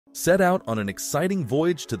Set out on an exciting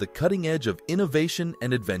voyage to the cutting edge of innovation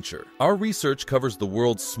and adventure. Our research covers the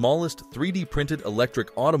world's smallest 3D-printed electric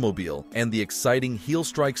automobile and the exciting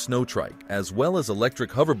heel-strike snow trike, as well as electric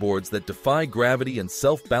hoverboards that defy gravity and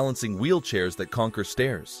self-balancing wheelchairs that conquer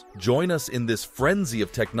stairs. Join us in this frenzy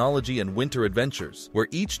of technology and winter adventures, where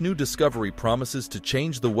each new discovery promises to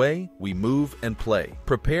change the way we move and play.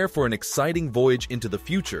 Prepare for an exciting voyage into the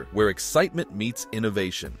future, where excitement meets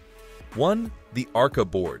innovation. 1. The ARCA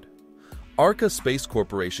board. ARCA Space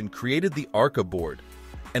Corporation created the ARCA board,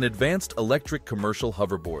 an advanced electric commercial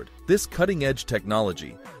hoverboard. This cutting-edge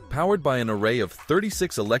technology, powered by an array of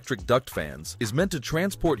 36 electric duct fans, is meant to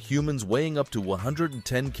transport humans weighing up to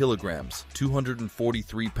 110 kilograms,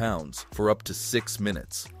 243 pounds, for up to 6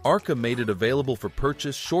 minutes. ARCA made it available for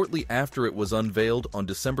purchase shortly after it was unveiled on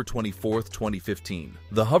December 24, 2015.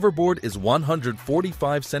 The hoverboard is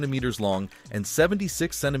 145 centimeters long and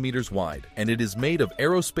 76 centimeters wide, and it is made of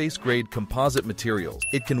aerospace-grade composite materials.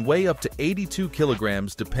 It can weigh up to 82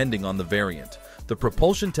 kilograms depending on the variant. The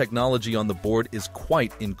propulsion technology on the board is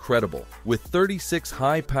quite incredible, with 36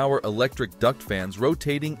 high-power electric duct fans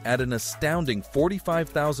rotating at an astounding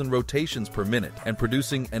 45,000 rotations per minute and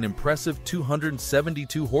producing an impressive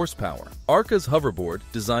 272 horsepower. ARCA's hoverboard,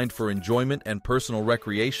 designed for enjoyment and personal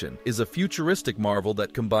recreation, is a futuristic marvel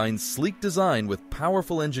that combines sleek design with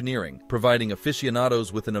powerful engineering, providing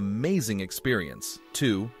aficionados with an amazing experience.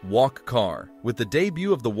 2. Walk car. With the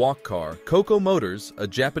debut of the walk car, Coco Motors, a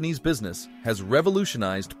Japanese business, has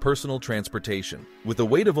revolutionized personal transportation. With a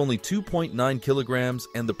weight of only 2.9 kilograms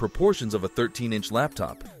and the proportions of a 13-inch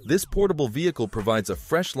laptop, this portable vehicle provides a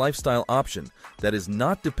fresh lifestyle option that is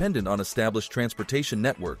not dependent on established transportation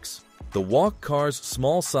networks. The walk car's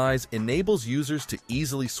small size enables users to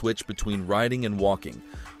easily switch between riding and walking,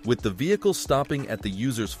 with the vehicle stopping at the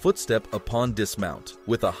user's footstep upon dismount.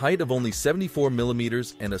 With a height of only 74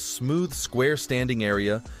 millimeters and a smooth, square standing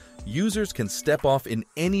area, users can step off in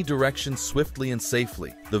any direction swiftly and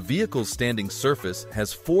safely. The vehicle's standing surface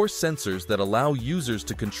has 4 sensors that allow users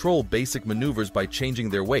to control basic maneuvers by changing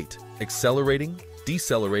their weight, accelerating,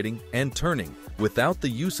 decelerating, and turning, without the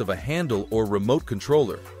use of a handle or remote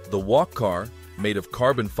controller. The walk car, made of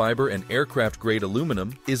carbon fiber and aircraft-grade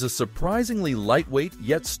aluminum, is a surprisingly lightweight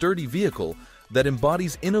yet sturdy vehicle that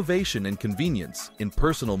embodies innovation and convenience in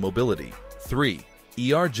personal mobility. 3.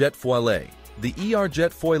 Jet Foilet. The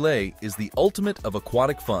Jet Foilet is the ultimate of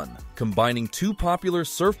aquatic fun, combining 2 popular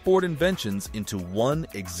surfboard inventions into one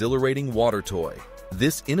exhilarating water toy.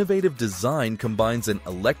 This innovative design combines an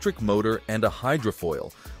electric motor and a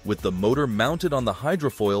hydrofoil, with the motor mounted on the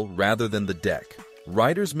hydrofoil rather than the deck.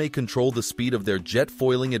 Riders may control the speed of their jet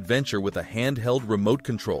foiling adventure with a handheld remote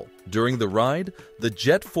control. During the ride, the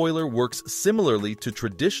jet foiler works similarly to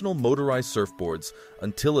traditional motorized surfboards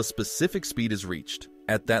until a specific speed is reached.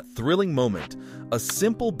 At that thrilling moment, a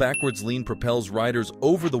simple backwards lean propels riders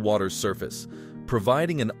over the water's surface,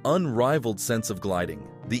 providing an unrivaled sense of gliding.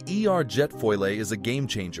 The Jet Foilet is a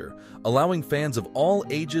game-changer, allowing fans of all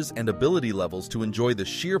ages and ability levels to enjoy the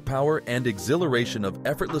sheer power and exhilaration of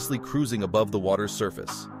effortlessly cruising above the water's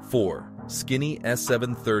surface. 4. Skinny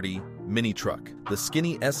S730 Mini Truck. The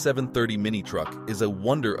Skinny S730 Mini Truck is a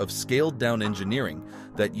wonder of scaled-down engineering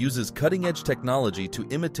that uses cutting-edge technology to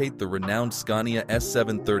imitate the renowned Scania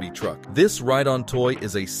S730 truck. This ride-on toy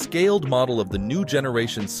is a scaled model of the new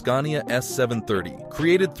generation Scania S730,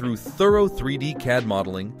 created through thorough 3D CAD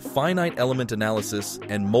modeling, finite element analysis,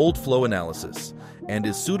 and mold flow analysis, and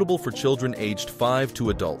is suitable for children aged 5 to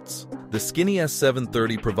adults. The Skinny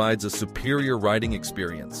S730 provides a superior riding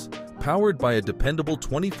experience, powered by a dependable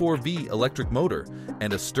 24V electric motor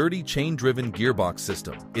and a sturdy chain-driven gearbox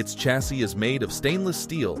system. Its chassis is made of stainless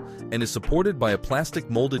steel and is supported by a plastic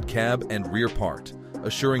molded cab and rear part,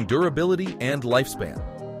 assuring durability and lifespan.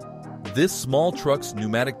 This small truck's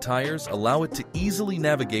pneumatic tires allow it to easily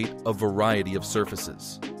navigate a variety of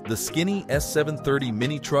surfaces. The Skinny S730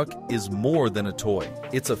 Mini Truck is more than a toy.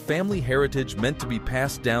 It's a family heritage meant to be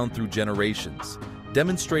passed down through generations,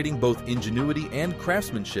 demonstrating both ingenuity and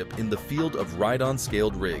craftsmanship in the field of ride-on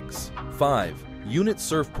scaled rigs. 5. Unit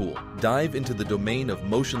Surf Pool. Dive into the domain of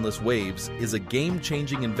motionless waves is a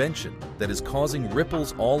game-changing invention that is causing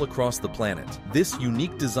ripples all across the planet. This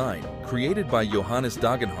unique design, created by Johannes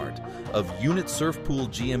Dagenhart of Unit Surf Pool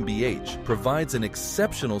GmbH, provides an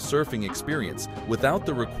exceptional surfing experience without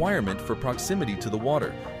the requirement for proximity to the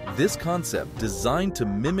water. This concept, designed to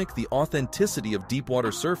mimic the authenticity of deepwater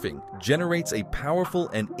surfing, generates a powerful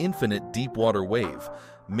and infinite deepwater wave,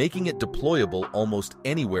 making it deployable almost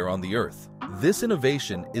anywhere on the Earth. This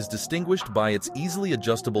innovation is distinguished by its easily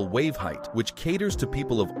adjustable wave height, which caters to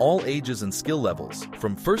people of all ages and skill levels,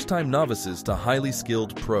 from first-time novices to highly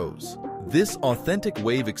skilled pros. This authentic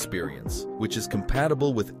wave experience, which is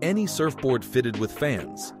compatible with any surfboard fitted with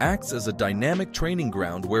fans, acts as a dynamic training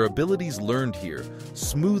ground where abilities learned here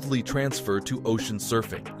smoothly transfer to ocean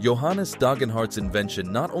surfing. Johannes Dagenhart's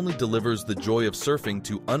invention not only delivers the joy of surfing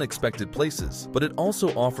to unexpected places, but it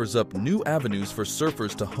also offers up new avenues for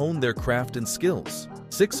surfers to hone their craft and skills.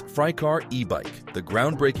 6. FreeCar e-bike. The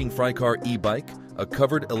groundbreaking FreeCar e-bike, a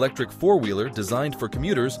covered electric four-wheeler designed for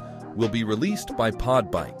commuters, will be released by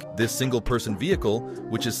Podbike. This single-person vehicle,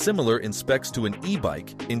 which is similar in specs to an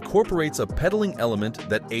e-bike, incorporates a pedaling element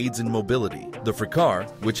that aids in mobility. The FreeCar,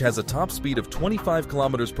 which has a top speed of 25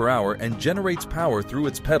 km per hour and generates power through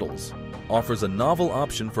its pedals, offers a novel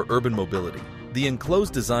option for urban mobility. The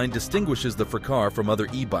enclosed design distinguishes the FreeCar from other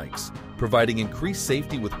e-bikes, providing increased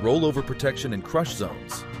safety with rollover protection and crush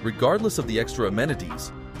zones. Regardless of the extra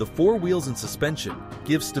amenities, the four wheels and suspension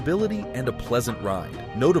give stability and a pleasant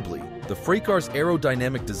ride. Notably, the FreeCar's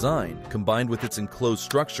aerodynamic design, combined with its enclosed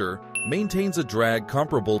structure, maintains a drag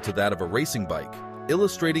comparable to that of a racing bike,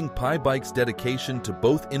 illustrating Podbike's dedication to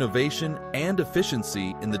both innovation and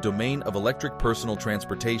efficiency in the domain of electric personal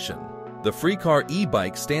transportation. The FreeCar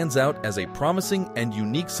e-bike stands out as a promising and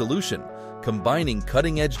unique solution, combining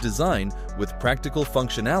cutting-edge design with practical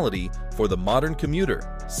functionality for the modern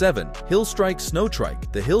commuter. 7. Hillstrike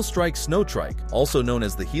Snowtrike. The Hillstrike Snowtrike, also known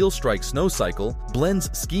as the Hillstrike Snow Cycle,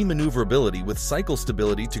 blends ski maneuverability with cycle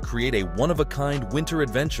stability to create a one-of-a-kind winter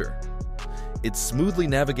adventure. It smoothly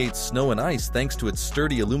navigates snow and ice thanks to its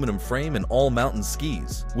sturdy aluminum frame and all-mountain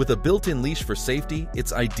skis. With a built-in leash for safety,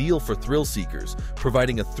 it's ideal for thrill seekers,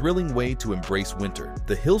 providing a thrilling way to embrace winter.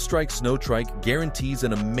 The Hillstrike Snowtrike guarantees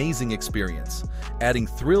an amazing experience, adding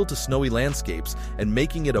thrill to snowy landscapes and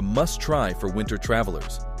making it a must-try for winter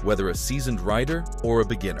travelers, whether a seasoned rider or a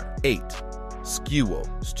beginner. 8.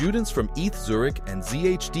 Skuo. Students from ETH Zurich and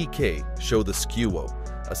ZHDK show the Skuo,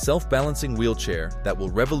 a self-balancing wheelchair that will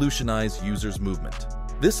revolutionize users' movement.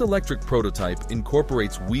 This electric prototype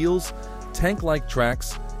incorporates wheels, tank-like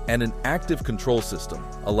tracks, and an active control system,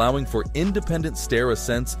 allowing for independent stair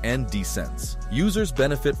ascents and descents. Users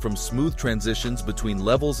benefit from smooth transitions between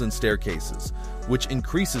levels and staircases, which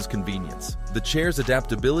increases convenience. The chair's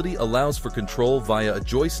adaptability allows for control via a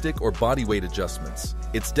joystick or body weight adjustments.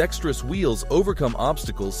 Its dexterous wheels overcome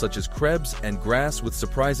obstacles such as krebs and grass with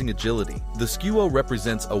surprising agility. The Skuo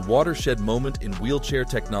represents a watershed moment in wheelchair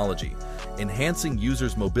technology, enhancing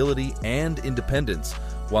users' mobility and independence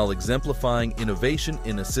while exemplifying innovation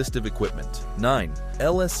in assistive equipment. 9.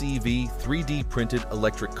 LSEV 3D Printed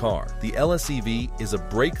Electric Car. The LSEV is a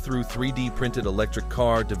breakthrough 3D printed electric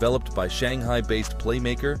car developed by Shanghai-based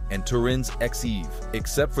Playmaker and Turin's XEV.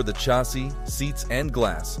 Except for the chassis, seats, and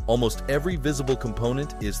glass, almost every visible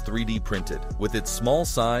component is 3D printed. With its small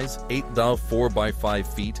size, 8.4 x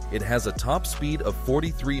 5 feet, it has a top speed of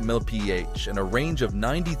 43 mph and a range of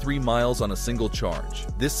 93 miles on a single charge.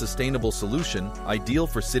 This sustainable solution, ideal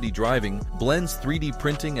for city driving, blends 3D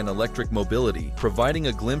printing and electric mobility, providing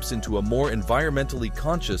a glimpse into a more environmentally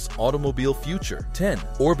conscious automobile future. 10.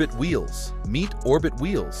 Orbit Wheels. Meet Orbit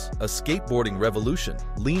Wheels, a skateboarding revolution.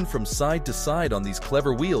 Lean from side to side on these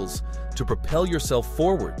clever wheels to propel yourself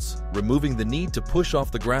forwards, removing the need to push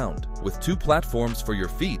off the ground. With 2 platforms for your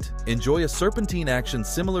feet, enjoy a serpentine action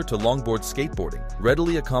similar to longboard skateboarding,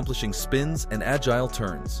 readily accomplishing spins and agile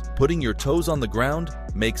turns. Putting your toes on the ground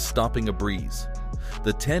makes stopping a breeze.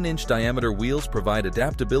 The 10-inch diameter wheels provide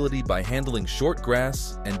adaptability by handling short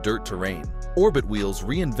grass and dirt terrain. Orbit Wheels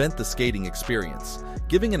reinvent the skating experience,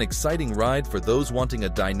 giving an exciting ride for those wanting a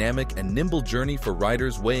dynamic and nimble journey for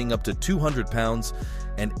riders weighing up to 200 pounds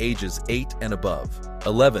and ages 8 and above.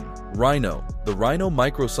 11. Rhino. The Rhino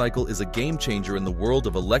microcycle is a game-changer in the world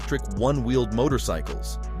of electric one-wheeled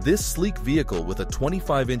motorcycles. This sleek vehicle with a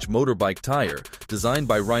 25-inch motorbike tire, designed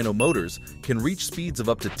by Rhino Motors, can reach speeds of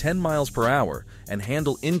up to 10 miles per hour and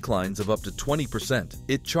handle inclines of up to 20%.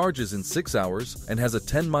 It charges in 6 hours and has a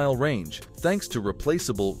 10-mile range, thanks to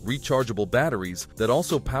replaceable, rechargeable batteries that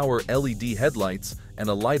also power LED headlights and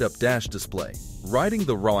a light-up dash display. Riding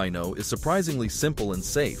the Rhino is surprisingly simple and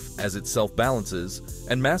safe, as it self-balances,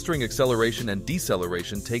 and mastering acceleration and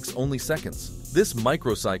deceleration takes only seconds. This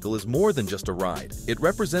microcycle is more than just a ride. It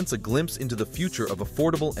represents a glimpse into the future of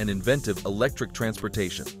affordable and inventive electric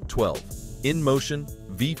transportation. 12. InMotion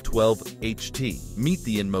V12 HT. Meet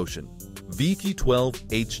the InMotion V12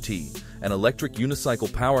 HT, an electric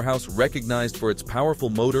unicycle powerhouse recognized for its powerful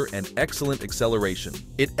motor and excellent acceleration.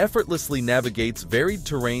 It effortlessly navigates varied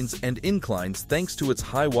terrains and inclines thanks to its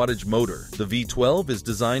high-wattage motor. The V12 is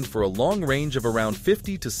designed for a long range of around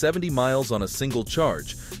 50 to 70 miles on a single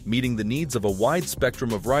charge, meeting the needs of a wide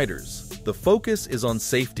spectrum of riders. The focus is on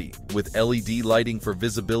safety, with LED lighting for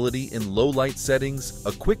visibility in low-light settings,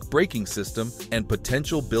 a quick braking system, and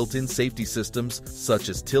potential built-in safety systems such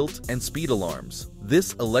as tilt and speed alarms.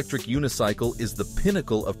 This electric unicycle is the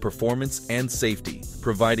pinnacle of performance and safety,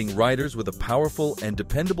 providing riders with a powerful and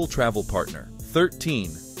dependable travel partner.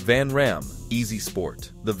 13. Van Ram Easy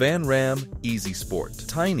Sport. The Van Ram Easy Sport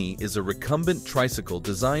Tiny is a recumbent tricycle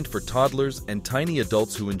designed for toddlers and tiny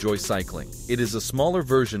adults who enjoy cycling. It is a smaller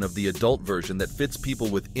version of the adult version that fits people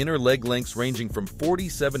with inner leg lengths ranging from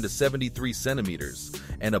 47 to 73 centimeters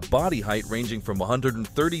and a body height ranging from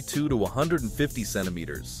 132 to 150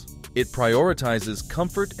 centimeters. It prioritizes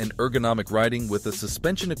comfort and ergonomic riding with a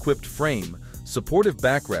suspension-equipped frame, supportive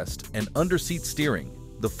backrest, and under-seat steering.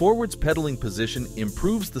 The forwards pedaling position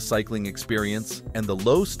improves the cycling experience, and the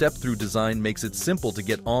low step-through design makes it simple to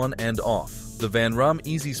get on and off. The Van Ram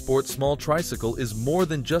Easy Sport small tricycle is more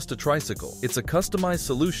than just a tricycle. It's a customized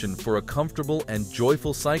solution for a comfortable and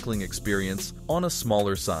joyful cycling experience on a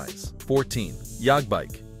smaller size. 14. Yag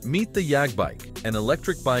Bike. Meet the Yag Bike, an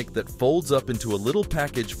electric bike that folds up into a little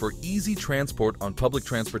package for easy transport on public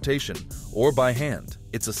transportation or by hand.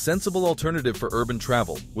 It's a sensible alternative for urban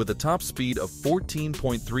travel, with a top speed of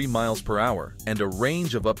 14.3 miles per hour and a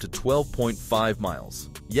range of up to 12.5 miles.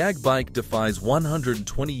 Yag Bike defies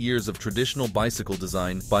 120 years of traditional bicycle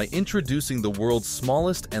design by introducing the world's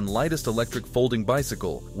smallest and lightest electric folding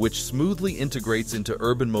bicycle, which smoothly integrates into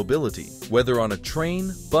urban mobility. Whether on a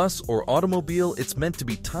train, bus, or automobile, it's meant to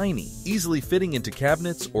be tiny, easily fitting into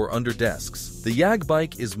cabinets or under desks. The Yag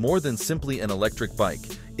Bike is more than simply an electric bike.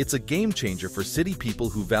 It's a game changer for city people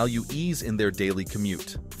who value ease in their daily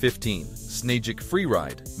commute. 15. Snajic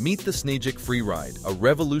Freeride. Meet the Snajic Freeride, a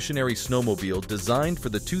revolutionary snowmobile designed for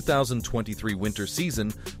the 2023 winter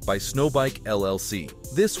season by Snowbike LLC.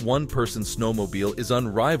 This one-person snowmobile is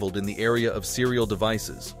unrivaled in the area of serial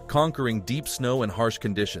devices, conquering deep snow and harsh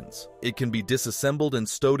conditions. It can be disassembled and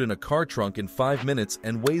stowed in a car trunk in 5 minutes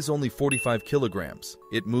and weighs only 45 kilograms.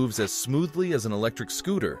 It moves as smoothly as an electric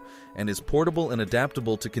scooter and is portable and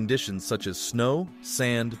adaptable to conditions such as snow,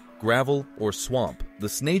 sand, gravel, or swamp. The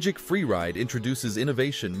Snajic Freeride introduces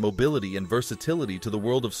innovation, mobility, and versatility to the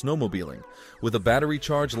world of snowmobiling, with a battery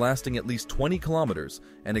charge lasting at least 20 kilometers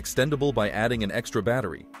and extendable by adding an extra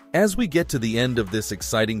battery. As we get to the end of this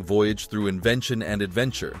exciting voyage through invention and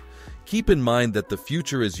adventure, keep in mind that the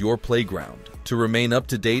future is your playground. To remain up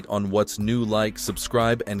to date on what's new, like,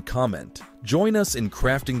 subscribe, and comment. Join us in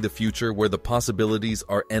crafting the future where the possibilities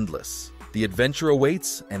are endless. The adventure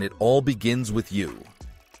awaits, and it all begins with you.